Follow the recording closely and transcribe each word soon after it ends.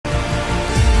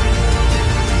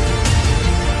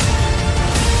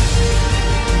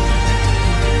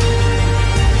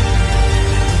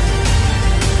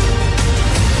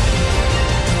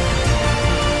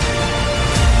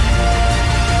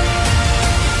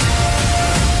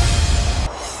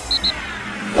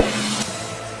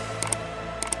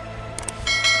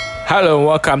Hello and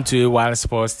welcome to One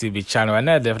Sports TV channel.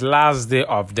 And the last day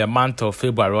of the month of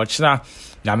February,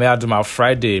 Namia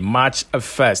Friday, March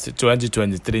 1st,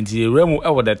 2023. Remu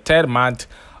over the third month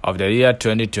of the year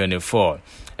 2024.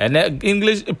 And the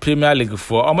English Premier League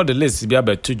for almost the list be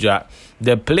about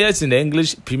the players in the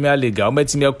English Premier League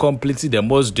are completed the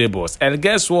most dribbles. And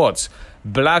guess what?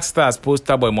 Black Stars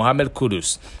poster boy Mohammed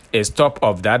Kudus is top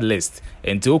of that list.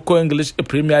 And to English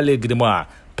Premier League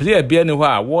player be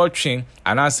anywhere watching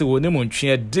and answer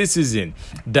this season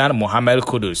than Mohammed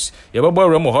Kudus. Yababo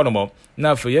Remo Honomo.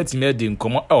 Now for yet made in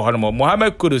common Honomo.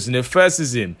 Mohammed Kudus in the first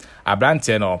season,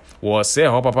 Abranteno was say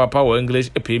Hopper Papa or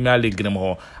English Premier League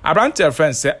Grimo. Abrante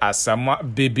friends say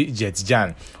Asamoah Baby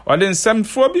Gyan. Or then some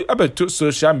phobia about two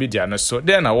social media no so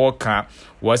then I walk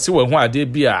was see when they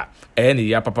be any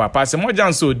ya papa pass more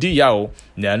Jan so di yao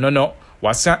no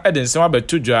was Eden some about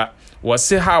two was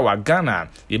say how a Ghana,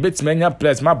 you bet many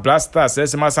players, my blasters,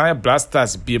 as my son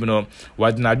blasters, Bibno,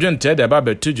 what Nadrian Ted about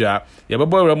Tuja,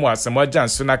 Yababo Remo, Asamoah Gyan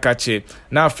Sunakache,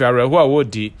 now Farrell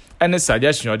Woody, any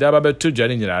suggestion or Dababa Tuja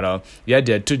in general, yet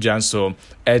there Tujan so,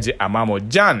 Eddie Amamo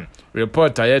Jan,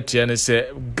 reporter yet and say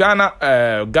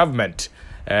Ghana government,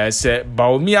 say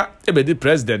Baumia, the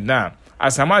president now,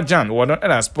 Asamoah Gyan, one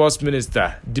and sports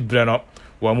minister, Dibreno.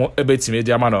 Wamo ebetime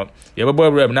dia mano ye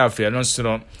bebo rem na afia no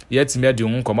nso yet me adi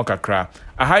un komo kakra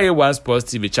ahaye One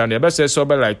Sports TV channel be say so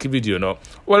be like video no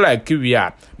wo like we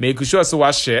a make sure so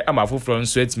wa share ama foforo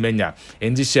nso etimenya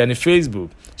endi share ne Facebook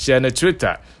share ne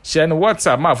Twitter share ne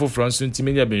WhatsApp ma foforo nso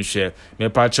etimenya ben share me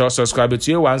pa cho subscribe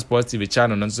to One Sports TV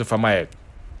channel no nso fama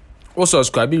also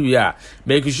subscribe here.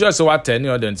 Make sure so what turn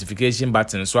your notification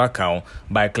button so account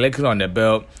by clicking on the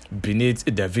bell beneath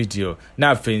the video.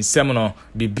 Now fin seminal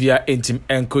bibia intim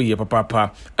enko ye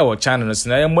papa our channel no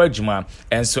na yemo adwuma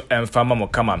enso emfama mo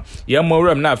kama yemo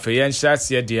rem na fe yen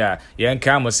hyase dia yen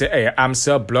kan mo say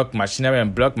Amsel Block Machinery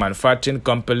and Block Manufacturing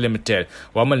Company Limited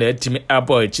wo mo na etimi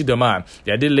abo echidoma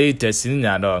ya the latest ni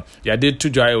nya no ya de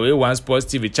tudwa we One Sports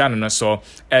TV channel no so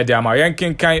e de ama yen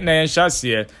kan na yen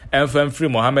hyase emfam free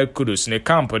Mohammed Kudus ne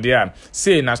camp there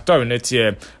say na story net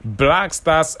here Black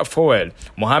Stars forward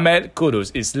Mohammed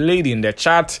Kudus is leading the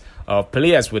chart of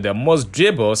players with the most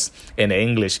dribbles in the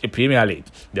English Premier League.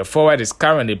 The forward is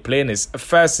currently playing his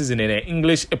first season in the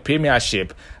English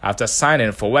Premiership after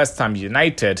signing for West Ham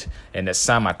United in the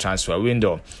summer transfer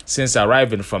window. Since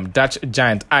arriving from Dutch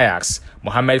giant Ajax,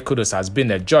 Mohammed Kudus has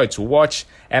been a joy to watch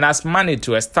and has managed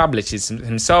to establish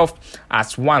himself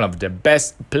as one of the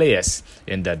best players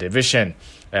in the division.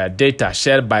 Data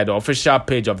shared by the official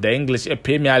page of the English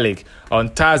Premier League on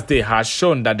Thursday has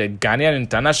shown that the Ghanaian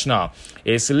international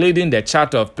is leading the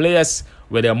chart of players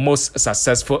with the most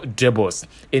successful dribbles.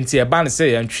 Inti eban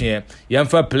say yentwe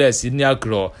yemfa players ni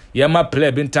agro yema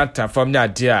player bin tanta from nya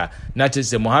dia na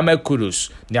chese Mohammed Kudus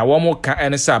nya womo ka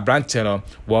ensa branche no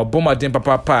wo bomadin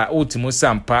papa ultimo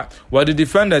sampa what the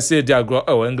defenders say dia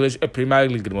agro English Premier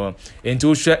League mo inti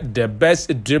wo the best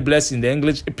dribblers in the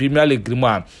English Premier League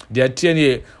mo dia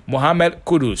tieni Mohammed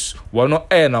Kudus wono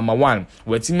number 1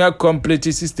 wetimia complete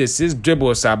 66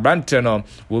 dribbles branche no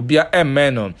wo bia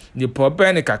no ni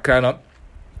pobeni kakra no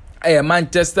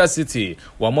Manchester City,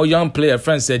 one more young player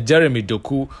friend said Jeremie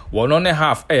Doku,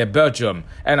 1.5 Belgium,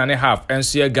 and a half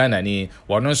NCA Ghana ni,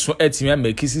 one also 8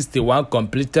 make 61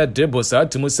 completed dribbles out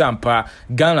to Musampa,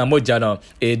 Ghana Mojano,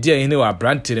 a dear in our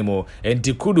Brantinimo, and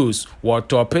Kudus, what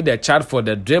top the chart for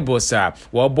the dribbles,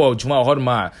 what ball Juma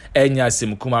Horma, and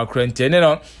Yasim Kuma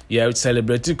Crentenino, ye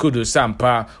celebrated Kudus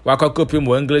Sampa,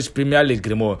 Wakakopim English Premier League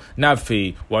Grimo,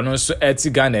 Nafi, one also 8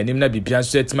 Ghana, and Nimna Bibian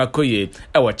Sweat Makoye,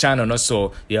 our channel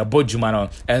also, ye Bojumano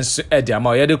and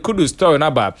Ediamo. Yet the Kudus story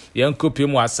naba, young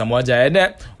Kupim was Asamoah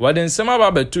Gyan. What in some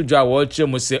about the two draw watch you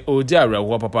must say, oh, dear,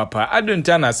 papa. I don't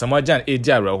turn Asamoah Gyan, a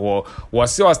dear,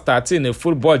 was your starting a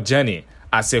football journey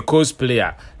as a coast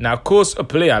player. Now, coast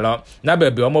player, na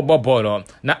baby, ball,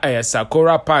 na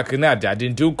Sakura Park, na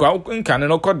didn't do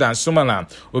Canano Kodan Sumana,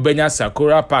 Ubenya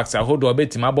Sakura Parks, a hold of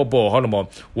Betimabo Holmo,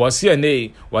 was here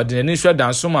nay, what the initial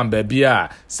dance suman baby,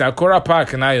 Sakura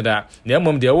Park, neither,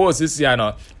 Nemum de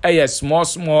Osiano, a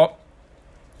small.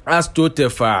 As to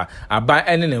tefa aban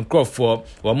ene nkrofo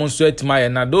wo mo so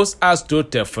atima na those as to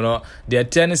tefa the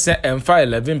tennis and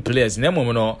 11 players na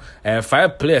mum no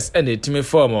 5 players and etimi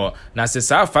form na se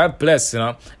 5 players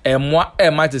no emwa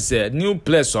match say new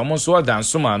players wo mo so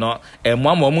dance ma no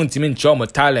emwa mo ntimi ncho mo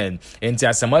talent enti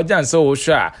Asamoah Gyan so wo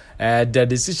hwa the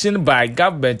decision by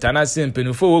government and as in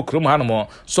Penufo Krum Hanmo,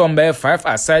 some by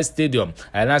 5-a-side stadium,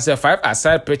 and as a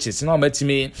 5-a-side pitches, no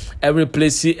metimi every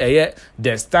place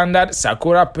the standard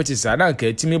Sakura pitches and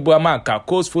ke timi bo ama ka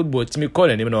coast football timi call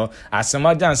ni no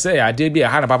Asamoah Gyan say ade bi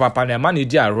ha na papa na ma ni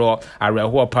di aro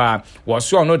areho pa wo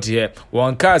so no de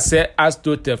won ka say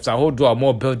AstroTurf ahodo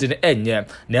mo building enye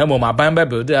na emo maban ba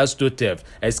build AstroTurf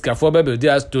eskafo ba build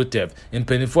AstroTurf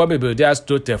impenifo ba build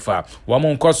AstroTurf a wo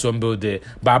mo nkoso build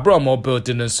ba bro mo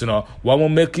building nso no wo mo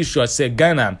make sure say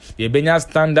Ghana ye benya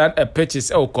standard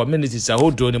pitches e communities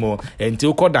ahodo ni mo enti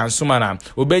uko dansoma na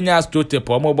obenya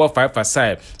AstroTurf mo bo 5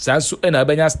 aside sanso e na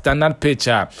benya standard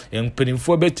pitcher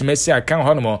impenifo betimesi akan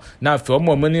hono na afi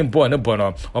omo mani ball ne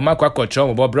bono o makwa kocho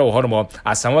mo bo bro hono mo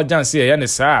Asamoah Gyan say ye ne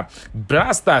sa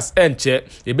Blasters enche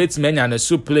e betimenya na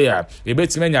su player e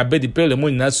betimenya bedi pele mu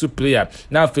na su player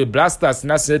na afi Blasters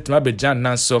na se tima be Gyan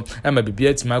nanso e ma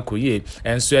bibia tima koye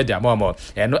enso e de amomo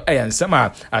eno e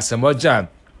ensema Asamoah Gyan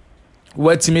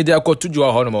what media kotuju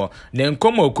ahono ne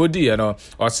nkomo okodi ye no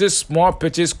or say small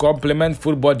pitches complement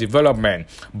football development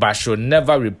but should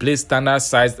never replace standard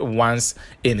sized ones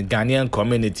in Ghanaian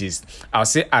communities. I'll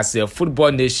say as a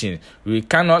football nation we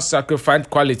cannot sacrifice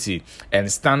quality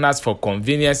and standards for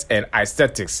convenience and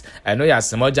aesthetics. I know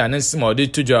Asamoah Gyan nsimo de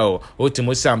tuju o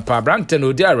timo sampa branten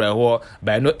odi areho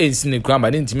by no ensini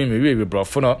kwamba ntimi mewe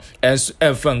brofo no enso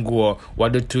emfanguo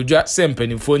wode tuju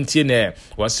sempanifo ntie ne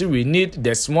was we need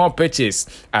the small pitches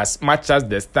as much as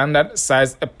the standard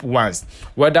size ones,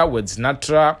 whether with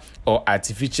natural or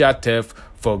artificial turf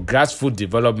for grassroots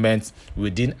development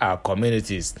within our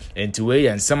communities. And to way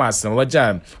and some Asamoah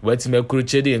Gyan wet me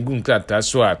kuruchedi and gunkrata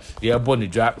so ye boni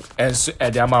dwa enso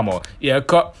ediamamo ye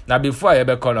ko na before ye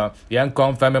be kono ye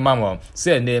confirm mamo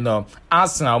say ne no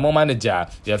Arsenal mo manager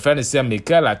ye friend say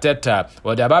Mikel Arteta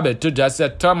or the babe to just say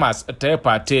Thomas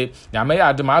Partey na me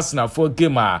adom Arsenal for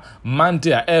game a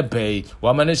Monday ebe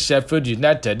woman Sheffield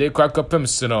United they kwakopem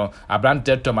so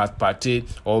abrante Thomas Partey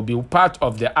will be part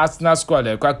of the Arsenal squad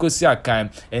e kwakosi akan.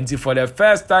 And for the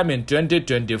first time in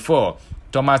 2024,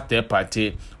 Thomas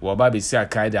Partey will be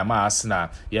akai the Arsenal.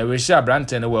 Yeah, we share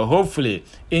Branton will hopefully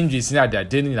injuries near the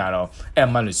Denny Naro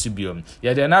and Manu Subium.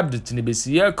 Yeah, then update in the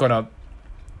BCA corner.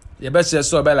 You best share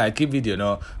so like video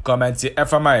no comment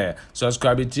FMI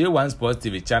subscribe to One Sports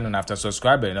TV channel and after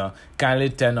subscribing kindly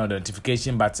turn on the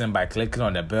notification button by clicking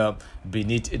on the bell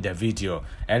beneath the video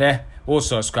and then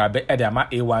also subscribe edama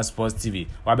A1 Sports TV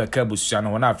wa be ka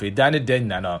busuano wona afi dani den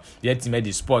na no yet me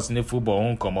the sports ne football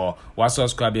hon komo wa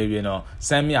subscribe we no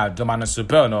send me adoma no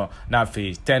super no na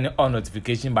afi turn on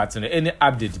notification button any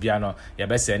update bia no you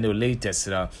best send the latest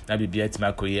na bibia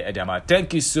tima koye edama.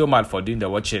 Thank you so much for doing the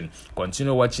watching.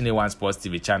 Continue watching A1 Sports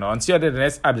TV channel until the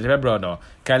next update, bro. No,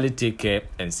 kindly take care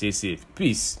and stay safe.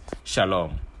 Peace.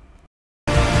 Shalom.